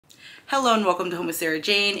Hello and welcome to Home with Sarah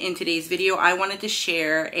Jane. In today's video, I wanted to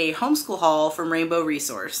share a homeschool haul from Rainbow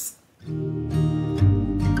Resource.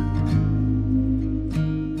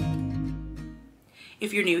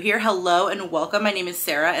 If you're new here, hello and welcome. My name is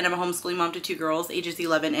Sarah and I'm a homeschooling mom to two girls, ages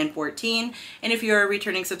 11 and 14. And if you're a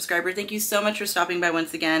returning subscriber, thank you so much for stopping by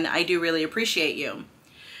once again. I do really appreciate you.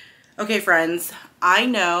 Okay, friends, I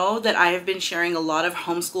know that I have been sharing a lot of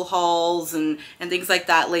homeschool hauls and things like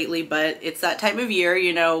that lately, but it's that time of year,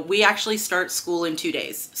 you know, we actually start school in 2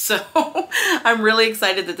 days. So I'm really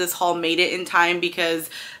excited that this haul made it in time because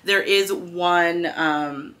there is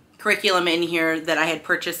one curriculum in here that I had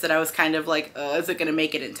purchased that I was kind of like, is it gonna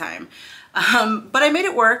make it in time? But I made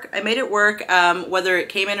it work. Whether it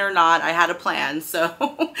came in or not, I had a plan.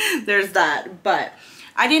 So there's that. But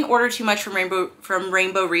I didn't order too much from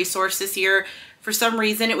Rainbow Resource this year. For some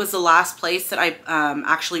reason, it was the last place that I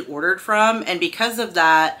actually ordered from. And because of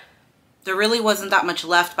that, there really wasn't that much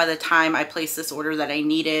left by the time I placed this order that I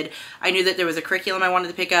needed. I knew that there was a curriculum I wanted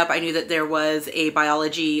to pick up. I knew that there was a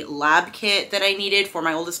biology lab kit that I needed for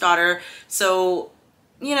my oldest daughter. So,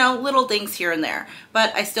 you know, little things here and there.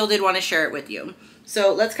 But I still did want to share it with you.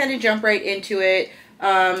 So let's kind of jump right into it.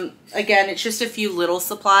 Again, it's just a few little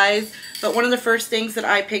supplies, but one of the first things that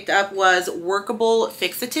I picked up was workable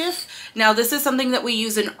fixative. Now, this is something that we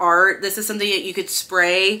use in art. This is something that you could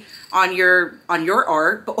spray on your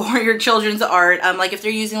art or your children's art. Like if they're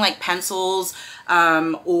using like pencils,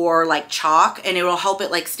 or like chalk, and it will help it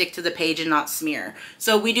like stick to the page and not smear.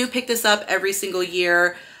 So we do pick this up every single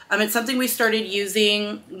year. It's something we started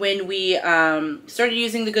using when we started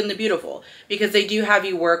using The Good and the Beautiful, because they do have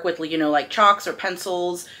you work with, you know, like chalks or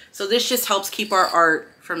pencils. So this just helps keep our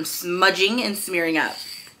art from smudging and smearing up.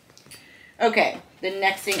 Okay, the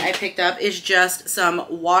next thing I picked up is just some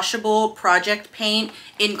washable project paint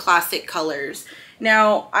in classic colors.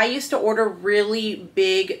 Now, I used to order really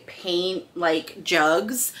big paint like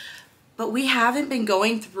jugs, but we haven't been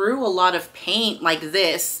going through a lot of paint like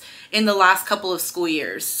this in the last couple of school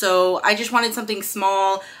years. So I just wanted something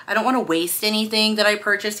small. I don't want to waste anything that I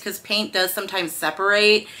purchased because paint does sometimes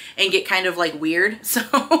separate and get kind of like weird. So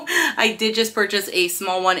I did just purchase a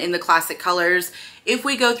small one in the classic colors. If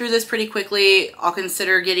we go through this pretty quickly, I'll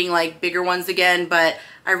consider getting like bigger ones again, but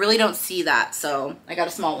I really don't see that. So I got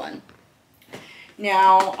a small one.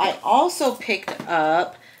 Now I also picked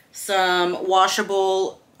up some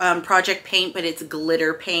washable project paint, but it's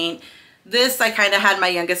glitter paint. This, I kind of had my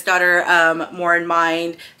youngest daughter more in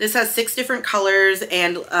mind. This has 6 different colors,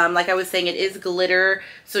 and like I was saying, it is glitter,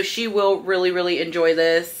 so she will really enjoy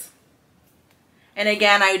this. And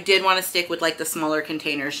again, I did want to stick with like the smaller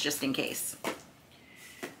containers just in case.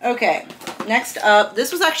 Okay, next up,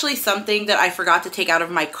 this was actually something that I forgot to take out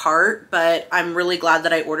of my cart, but I'm really glad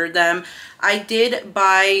that I ordered them. I did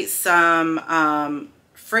buy some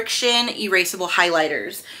Frixion erasable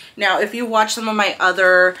highlighters. Now, if you watch some of my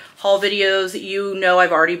other haul videos, you know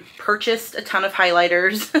I've already purchased a ton of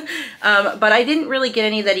highlighters, but I didn't really get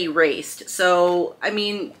any that erased. So, I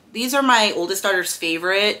mean, these are my oldest daughter's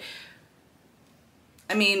favorite.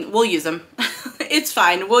 I mean, we'll use them. It's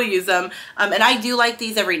fine, we'll use them. And I do like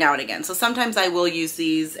these every now and again. So sometimes I will use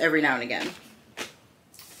these every now and again.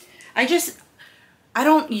 I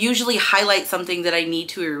don't usually highlight something that I need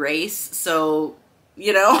to erase, so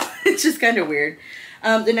you know, it's just kind of weird.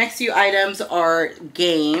 The next few items are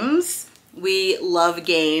games. We love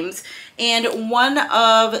games. And one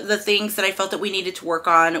of the things that I felt that we needed to work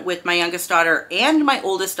on with my youngest daughter and my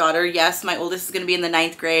oldest daughter, yes, my oldest is going to be in the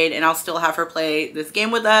 9th grade and I'll still have her play this game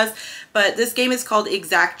with us, but this game is called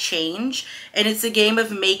Exact Change, and it's a game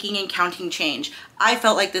of making and counting change. I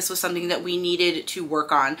felt like this was something that we needed to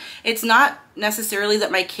work on. It's not necessarily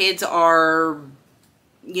that my kids are,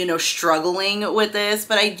 you know, struggling with this,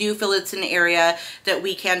 but I do feel it's an area that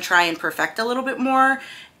we can try and perfect a little bit more.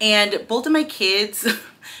 And both of my kids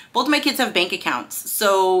have bank accounts,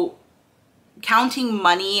 so counting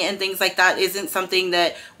money and things like that isn't something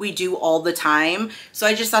that we do all the time. So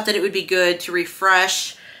I just thought that it would be good to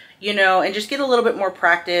refresh, you know, and just get a little bit more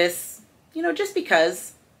practice, you know, just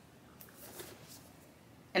because.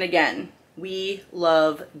 And again, we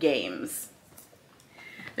love games.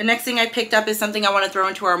 The next thing I picked up is something I want to throw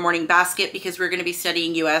into our morning basket because we're going to be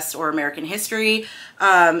studying US or American history.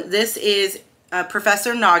 This is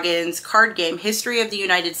Professor Noggin's card game, History of the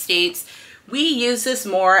United States. We use this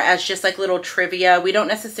more as just like little trivia. We don't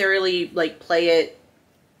necessarily like play it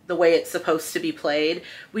the way it's supposed to be played.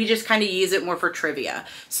 We just kind of use it more for trivia.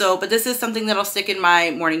 So, but this is something that I'll stick in my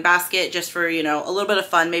morning basket just for, you know, a little bit of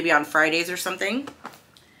fun, maybe on Fridays or something.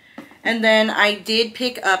 And then I did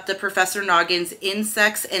pick up the Professor Noggin's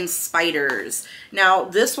Insects and Spiders. Now,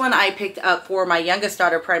 this one I picked up for my youngest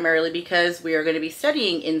daughter primarily because we are going to be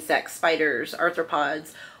studying insects, spiders,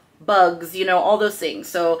 arthropods, bugs, you know, all those things.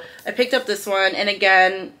 So I picked up this one, and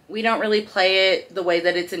again, we don't really play it the way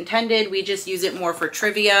that it's intended. We just use it more for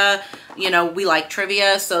trivia. You know, we like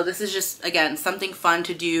trivia, so this is just, again, something fun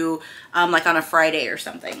to do like on a Friday or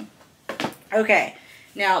something. Okay.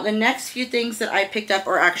 Now, the next few things that I picked up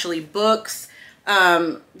are actually books.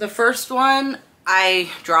 The first one,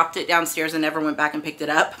 I dropped it downstairs and never went back and picked it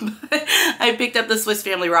up. I picked up the Swiss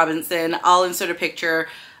Family Robinson. I'll insert a picture.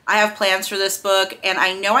 I have plans for this book, and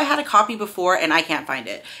I know I had a copy before, and I can't find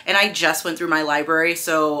it. And I just went through my library,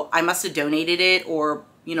 so I must have donated it or,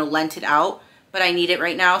 you know, lent it out. But I need it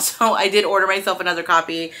right now, so I did order myself another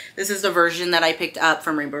copy. This is the version that I picked up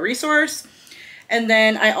from Rainbow Resource. And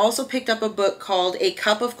then I also picked up a book called A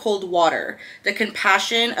Cup of Cold Water, The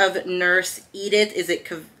Compassion of Nurse Edith, is it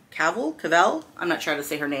Cavell? I'm not sure how to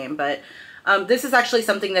say her name, but this is actually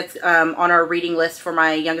something that's on our reading list for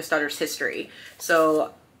my youngest daughter's history.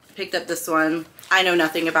 So I picked up this one. I know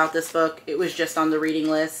nothing about this book. It was just on the reading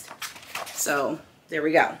list. So there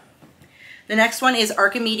we go. The next one is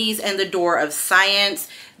Archimedes and the Door of Science.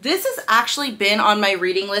 This has actually been on my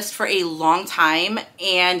reading list for a long time,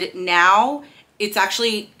 and now it's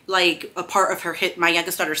actually like a part of my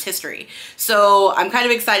youngest daughter's history. So I'm kind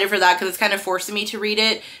of excited for that because it's kind of forcing me to read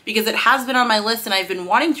it because it has been on my list and I've been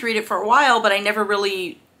wanting to read it for a while, but I never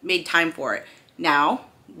really made time for it. Now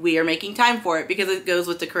we are making time for it because it goes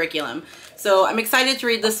with the curriculum. So I'm excited to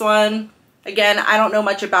read this one. Again, I don't know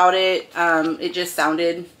much about it. It just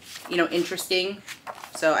sounded, you know, interesting.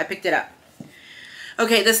 So I picked it up.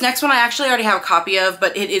 Okay, this next one I actually already have a copy of,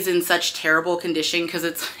 but it is in such terrible condition because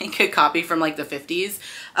it's like a copy from like the 50s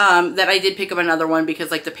that I did pick up another one because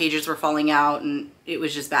like the pages were falling out and it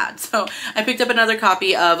was just bad. So I picked up another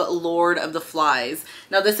copy of Lord of the Flies.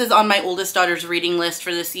 Now this is on my oldest daughter's reading list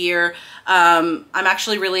for this year. I'm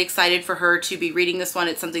actually really excited for her to be reading this one.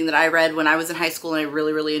 It's something that I read when I was in high school and I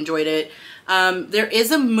really, really enjoyed it. There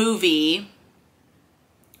is a movie.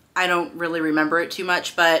 I don't really remember it too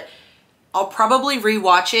much, but I'll probably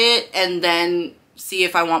rewatch it and then see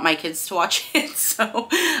if I want my kids to watch it. So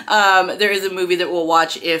there is a movie that we'll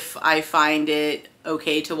watch if I find it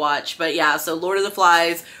okay to watch. But yeah, so Lord of the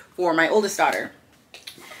Flies for my oldest daughter.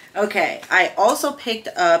 Okay, I also picked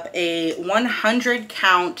up a 100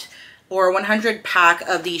 count or 100 pack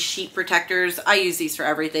of these sheet protectors. I use these for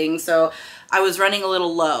everything, so I was running a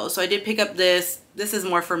little low. So I did pick up this. This is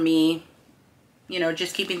more for me, you know,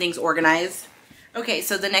 just keeping things organized. Okay,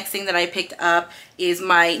 so the next thing that I picked up is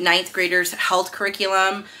my 9th grader's health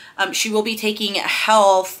curriculum. She will be taking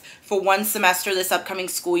health for one semester this upcoming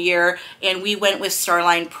school year, and we went with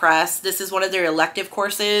Starline Press. This is one of their elective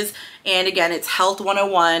courses, and again, it's Health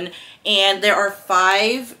 101, and there are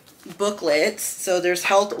 5 booklets. So there's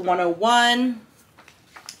Health 101,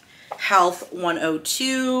 Health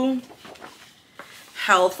 102,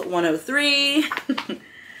 Health 103,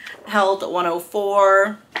 Health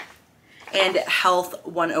 104, and Health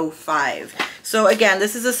 105. So again,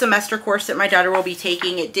 this is a semester course that my daughter will be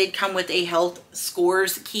taking. It did come with a health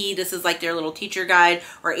scores key. This is like their little teacher guide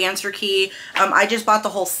or answer key. I just bought the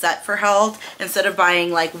whole set for health instead of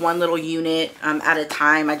buying like one little unit at a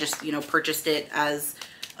time. I just, you know, purchased it as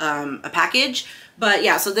a package. But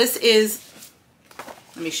yeah, so this is,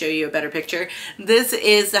 let me show you a better picture. This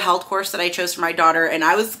is the health course that I chose for my daughter, and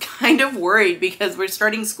I was kind of worried because we're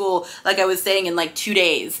starting school, like I was saying, in like 2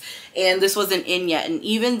 days, and this wasn't in yet. And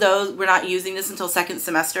even though we're not using this until second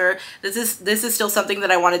semester, this is still something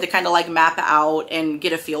that I wanted to kind of like map out and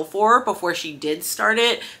get a feel for before she did start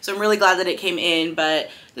it. So I'm really glad that it came in, but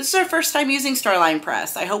this is our first time using Starline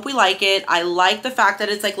Press. I hope we like it. I like the fact that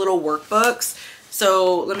it's like little workbooks.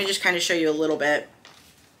 So let me just kind of show you a little bit.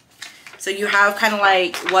 So you have kind of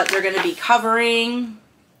like what they're going to be covering,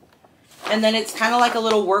 and then it's kind of like a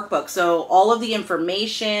little workbook. So all of the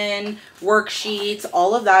information, worksheets,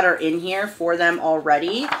 all of that are in here for them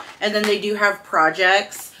already. And then they do have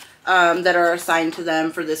projects that are assigned to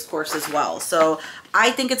them for this course as well. So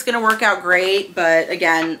I think it's going to work out great, but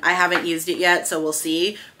again, I haven't used it yet, so we'll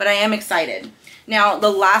see. But I am excited. Now,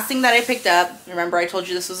 the last thing that I picked up, remember I told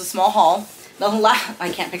you this was a small haul.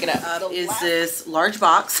 I can't pick it up. Is this large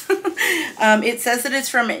box. It says that it's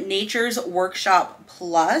from Nature's Workshop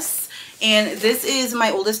Plus, and this is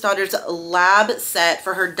my oldest daughter's lab set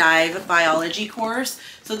for her D.I.V.E. biology course.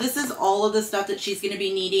 So this is all of the stuff that she's going to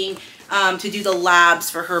be needing. to do the labs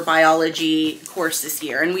for her biology course this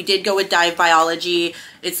year. And we did go with D.I.V.E Biology.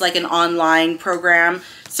 It's like an online program.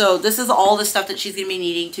 So this is all the stuff that she's going to be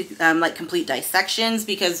needing to like complete dissections,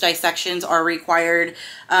 because dissections are required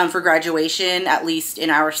for graduation, at least in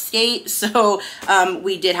our state. So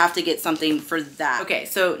we did have to get something for that. Okay,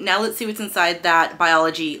 so now let's see what's inside that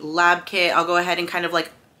biology lab kit. I'll go ahead and kind of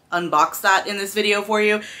like unbox that in this video for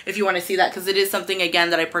you if you want to see that, because it is something again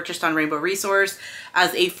that I purchased on Rainbow Resource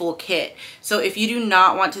as a full kit. So if you do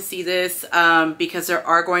not want to see this because there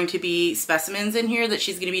are going to be specimens in here that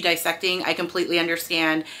she's going to be dissecting, I completely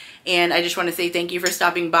understand. And I just want to say thank you for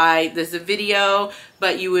stopping by this video,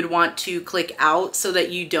 but you would want to click out so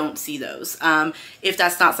that you don't see those. If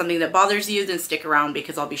that's not something that bothers you, then stick around,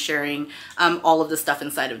 because I'll be sharing all of the stuff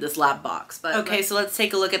inside of this lab box. But okay, so let's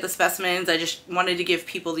take a look at the specimens. I just wanted to give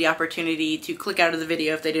people the opportunity to click out of the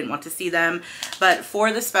video if they didn't want to see them. But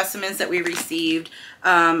for the specimens that we received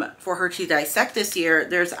for her to dissect this year,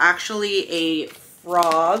 there's actually a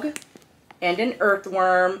frog and an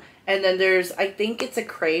earthworm. And then there's, I think it's a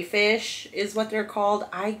crayfish is what they're called.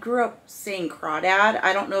 I grew up saying crawdad.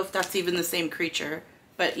 I don't know if that's even the same creature,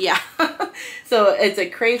 but yeah. So it's a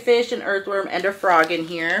crayfish, an earthworm, and a frog in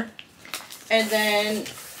here. And then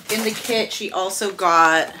in the kit, she also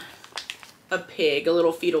got a pig, a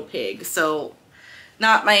little fetal pig. So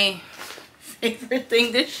not my favorite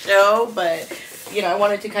thing to show, but you know, I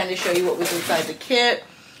wanted to kind of show you what was inside the kit.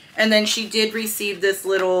 And then she did receive this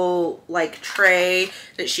little like tray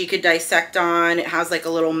that she could dissect on. It has like a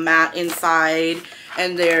little mat inside,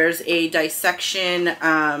 and there's a dissection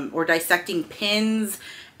or dissecting pins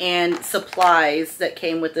and supplies that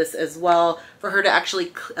came with this as well for her to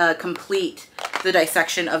actually complete the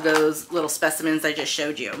dissection of those little specimens I just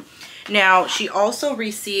showed you. Now, she also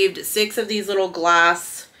received 6 of these little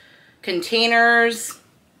glass containers.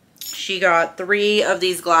 She got 3 of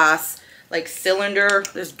these glass like cylinder,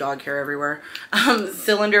 there's dog hair everywhere,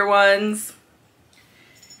 cylinder ones.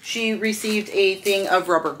 She received a thing of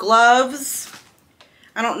rubber gloves.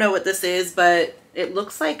 I don't know what this is, but it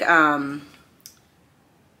looks like, I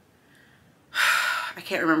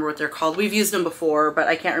can't remember what they're called. We've used them before, but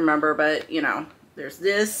I can't remember, but you know, there's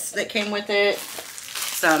this that came with it.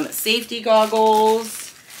 Some safety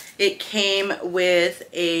goggles. It came with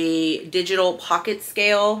a digital pocket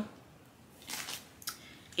scale,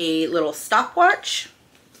 a little stopwatch.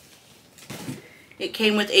 It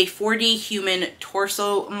came with a 4D human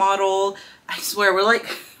torso model. I swear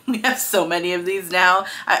we have so many of these now.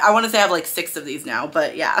 I want to say I have like 6 of these now,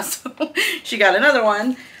 but yeah, so she got another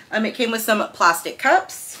one. It came with some plastic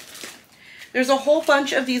cups. There's a whole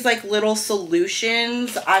bunch of these like little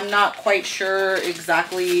solutions. I'm not quite sure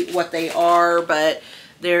exactly what they are, but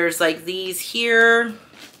there's like these here.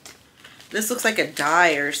 This looks like a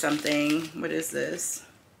dye or something. What is this?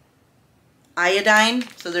 Iodine.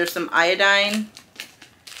 So there's some iodine.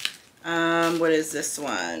 What is this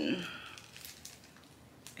one?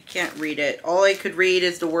 I can't read it. All I could read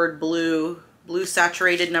is the word blue. Blue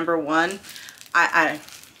saturated number 1.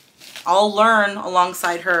 I'll learn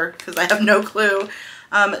alongside her because I have no clue.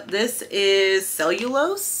 This is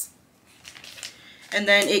cellulose. And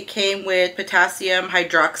then it came with potassium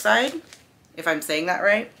hydroxide, if I'm saying that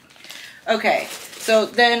right. Okay. So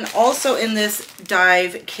then also in this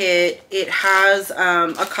D.I.V.E kit, it has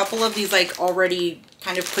a couple of these like already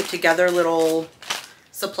kind of put together little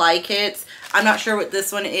supply kits. I'm not sure what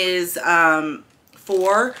this one is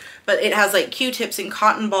for, but it has like Q-tips and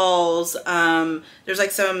cotton balls. There's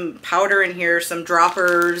like some powder in here, some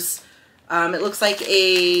droppers. It looks like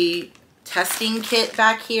a testing kit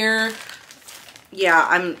back here. Yeah,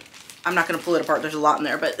 I'm not going to pull it apart. There's a lot in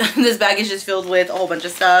there, but this bag is just filled with a whole bunch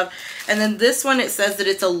of stuff. And then this one, it says that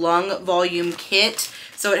it's a lung volume kit.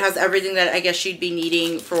 So it has everything that I guess she'd be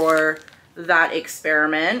needing for that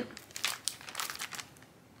experiment.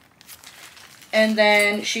 And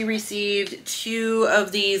then she received 2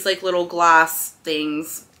 of these like little glass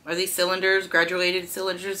things. Are these cylinders? Graduated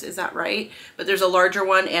cylinders, is that right? But there's a larger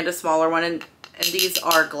one and a smaller one, and these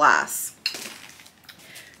are glass.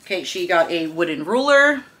 Okay, she got a wooden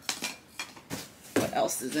ruler. What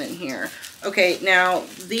else is in here? Okay, now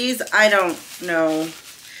these, I don't know.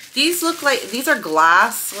 These look like, these are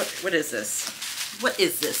glass. What is this? What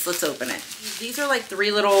is this? Let's open it. These are like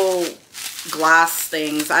 3 little glass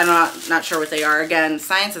things. I'm not sure what they are. Again,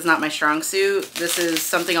 science is not my strong suit. This is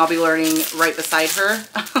something I'll be learning right beside her.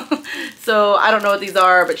 So I don't know what these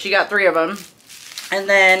are, but she got 3 of them. And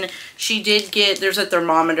then she did get, there's a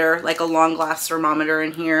thermometer, like a long glass thermometer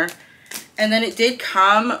in here. And then it did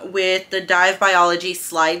come with the D.I.V.E Biology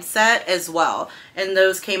slide set as well. And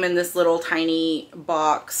those came in this little tiny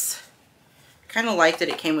box kind of like that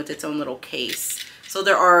it came with its own little case. So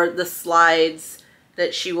there are the slides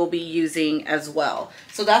that she will be using as well.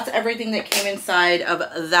 So that's everything that came inside of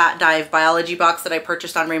that D.I.V.E biology box that I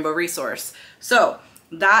purchased on Rainbow Resource. So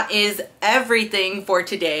that is everything for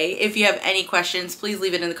today. If you have any questions, please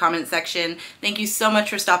leave it in the comment section. Thank you so much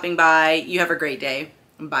for stopping by. You have a great day.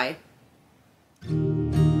 Bye.